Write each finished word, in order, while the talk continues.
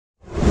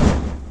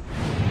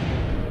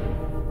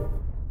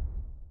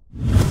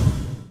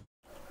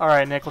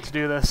Alright, Nick, let's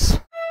do this.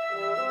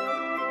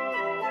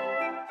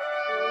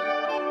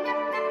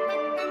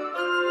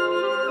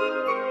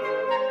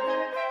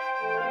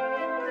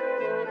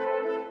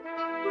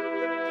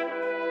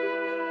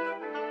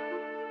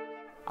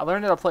 I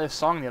learned how to play a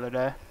song the other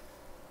day.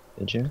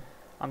 Did you?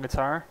 On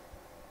guitar.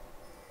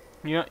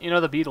 You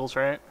know the Beatles,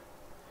 right?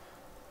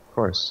 Of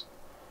course.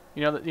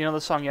 You know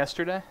the song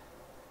Yesterday?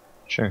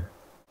 Sure.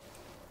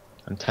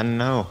 I'm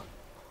 10-0.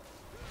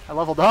 I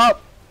leveled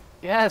up!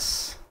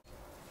 Yes!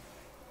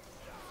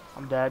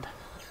 I'm dead.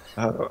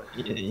 Oh,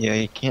 yeah,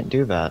 you can't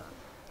do that.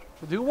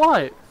 Do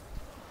what?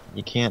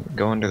 You can't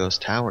go under those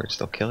towers,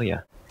 they'll kill you.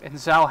 In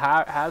Zal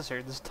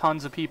Hazard, there's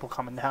tons of people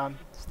coming down.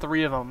 There's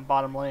 3 of them,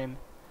 bottom lane.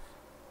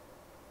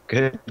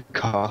 Good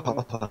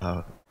call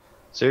out.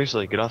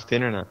 Seriously, get off the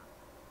internet.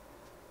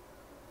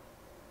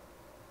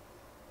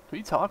 Who are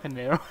you talking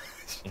to?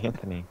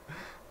 Anthony.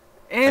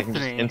 I can just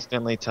Anthony!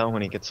 instantly tell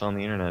when he gets on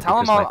the internet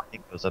Tell because him my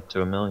ping goes up to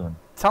 1 million.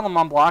 Tell him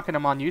I'm blocking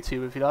him on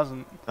YouTube if he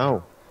doesn't.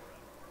 No.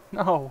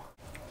 No.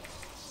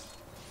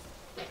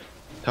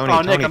 Tony,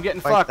 Oh, Nick, Tony, I'm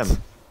getting fight fucked.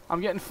 them.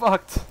 I'm getting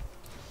fucked.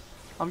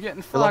 I'm getting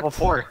You're fucked. level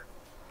 4.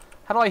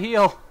 How do I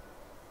heal?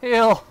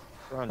 Heal!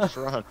 Run, just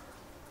run.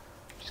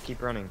 Just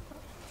keep running.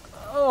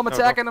 Oh, I'm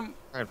attacking him.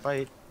 Alright,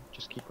 fight.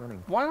 Just keep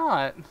running. Why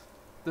not?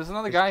 There's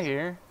another guy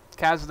here. It's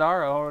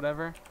Kazdaro or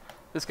whatever.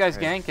 This guy's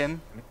Right. ganking.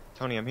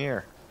 Tony, I'm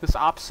here. This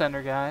ops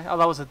center guy. Oh,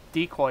 that was a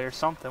decoy or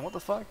something. What the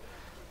fuck?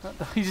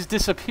 He just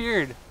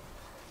disappeared.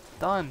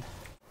 Done.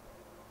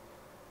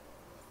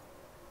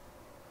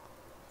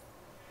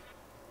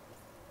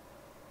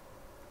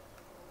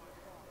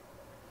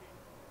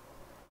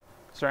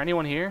 Is there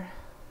anyone here?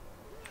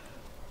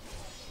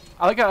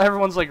 I like how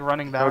everyone's like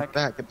running back. Get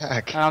back, get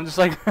back. And I'm just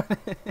like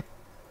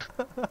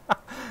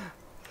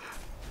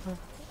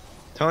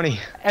Tony.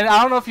 And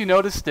I don't know if you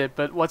noticed it,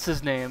 but what's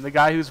his name? The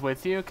guy who's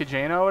with you,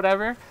 Kajano or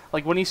whatever?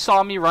 Like, when he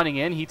saw me running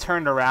in, he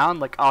turned around,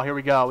 like, oh, here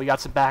we go, we got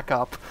some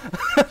backup.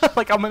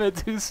 Like, I'm gonna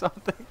do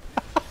something.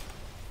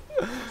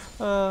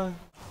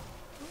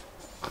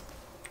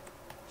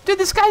 Dude,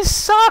 this guy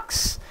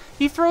sucks!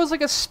 He throws,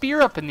 like, a spear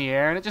up in the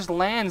air, and it just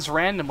lands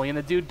randomly, and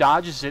the dude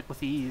dodges it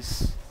with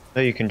ease.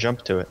 No, you can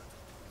jump to it.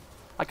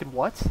 I could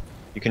what?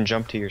 You can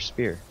jump to your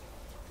spear.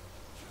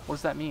 What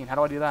does that mean? How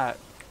do I do that?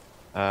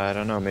 I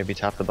don't know, maybe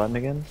tap the button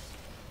again?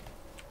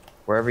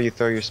 Wherever you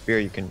throw your spear,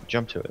 you can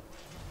jump to it.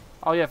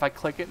 Oh, yeah, if I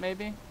click it,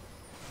 maybe?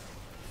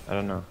 I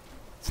don't know.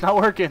 It's not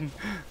working.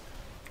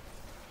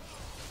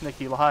 Nick,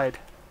 you lied.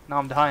 Now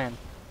I'm dying.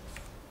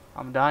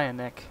 I'm dying,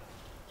 Nick.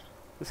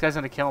 This guy's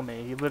gonna kill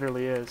me. He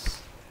literally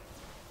is.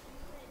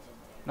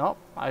 Nope,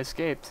 I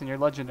escaped, and you're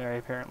legendary,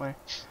 apparently.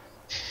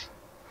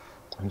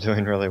 I'm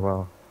doing really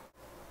well.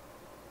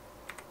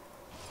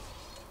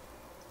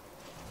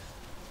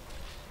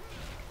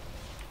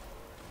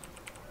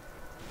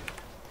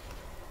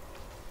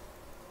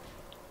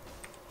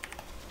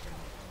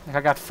 Like,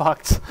 I got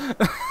fucked.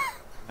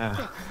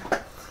 Yeah.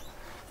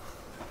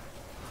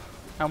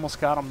 I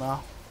almost got him, though.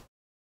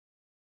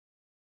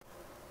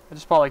 I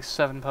just bought like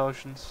 7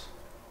 potions.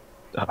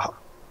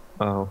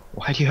 Oh,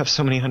 why do you have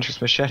so many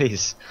hunter's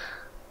machetes?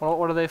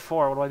 What are they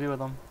for? What do I do with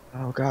them?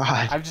 Oh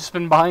god. I've just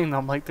been buying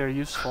them like they're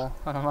useful.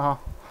 I don't know.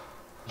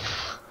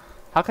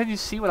 How can you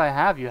see what I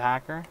have, you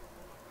hacker?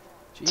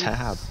 Jeez.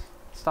 Tab.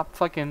 Stop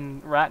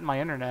fucking ratting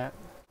my internet.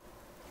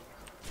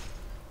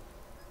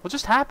 What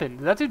just happened?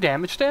 Did that do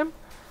damage to him?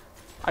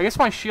 I guess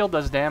my shield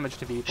does damage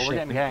to people. We're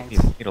getting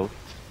ganked.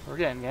 We're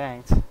getting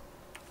ganked. A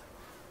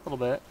little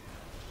bit.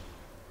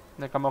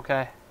 Nick, I'm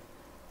okay.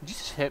 Did you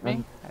just hit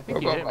me? I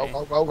think you hit me.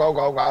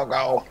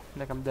 Go.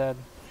 Nick, I'm dead.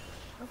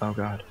 Oh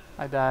god.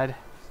 I died.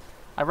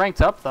 I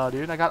ranked up though,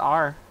 dude. I got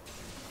R.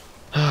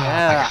 Yeah.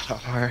 Yeah. I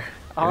got R.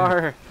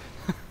 R.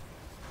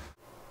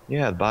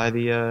 Yeah, buy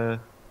the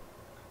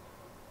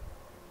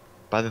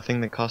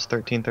thing that costs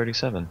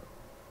 $13.37.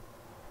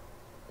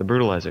 The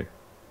brutalizer.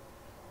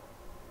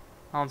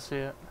 I don't see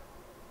it.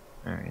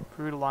 Alright.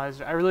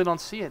 Brutalizer. I really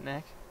don't see it,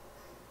 Nick.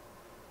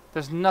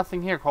 There's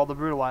nothing here called the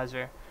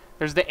Brutalizer.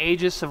 There's the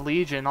Aegis of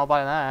Legion. I'll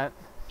buy that.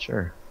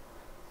 Sure.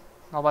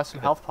 I'll buy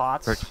some health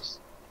pots. Purchase.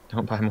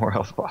 Don't buy more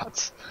health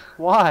pots.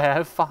 Why? I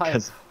have 5.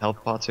 Because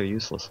health pots are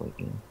useless late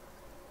game.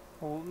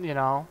 Well, you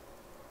know,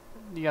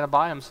 you gotta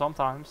buy them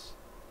sometimes.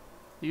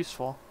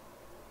 Useful.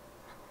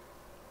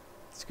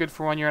 It's good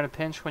for when you're in a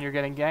pinch, when you're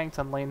getting ganked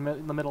on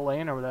the middle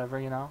lane or whatever,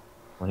 you know.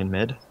 Lane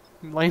mid?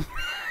 Lane.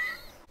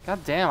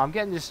 God damn, I'm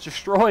getting just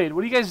destroyed.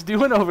 What are you guys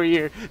doing over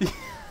here?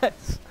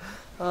 Yes.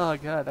 Oh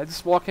god, I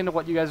just walk into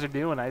what you guys are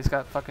doing. I just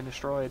got fucking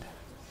destroyed.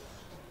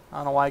 I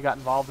don't know why I got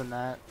involved in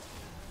that.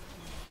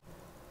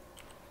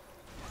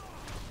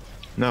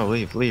 No,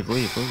 leave. Can't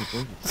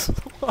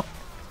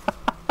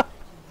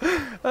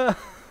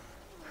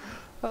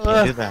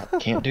do that.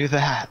 Can't do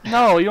that.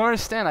 No, you don't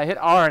understand. I hit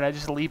R and I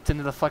just leaped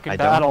into the fucking I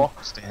battle. don't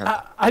understand.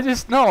 I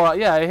just, no,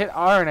 yeah, I hit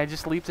R and I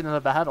just leaped into the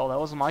battle. That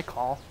wasn't my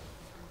call.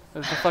 It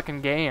was the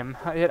fucking game.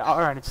 I hit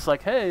R and it's just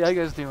like, hey, how you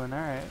guys doing?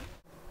 Alright.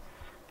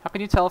 How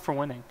can you tell if we're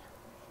winning?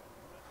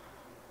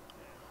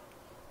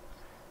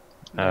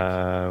 We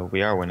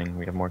are winning.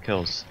 We have more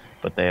kills.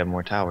 but they have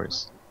more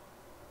towers.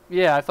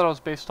 Yeah, I thought it was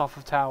based off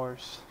of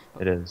towers.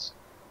 It is.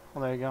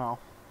 Well, there you go.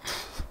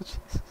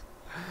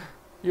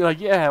 You're like,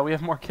 yeah, we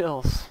have more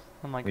kills.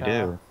 I'm like, we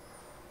do.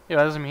 Yeah,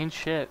 that doesn't mean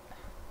shit.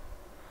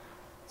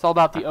 It's all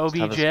about the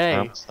OBJ.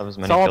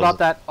 It's all about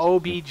that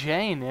OBJ,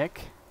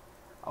 Nick.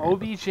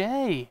 OBJ.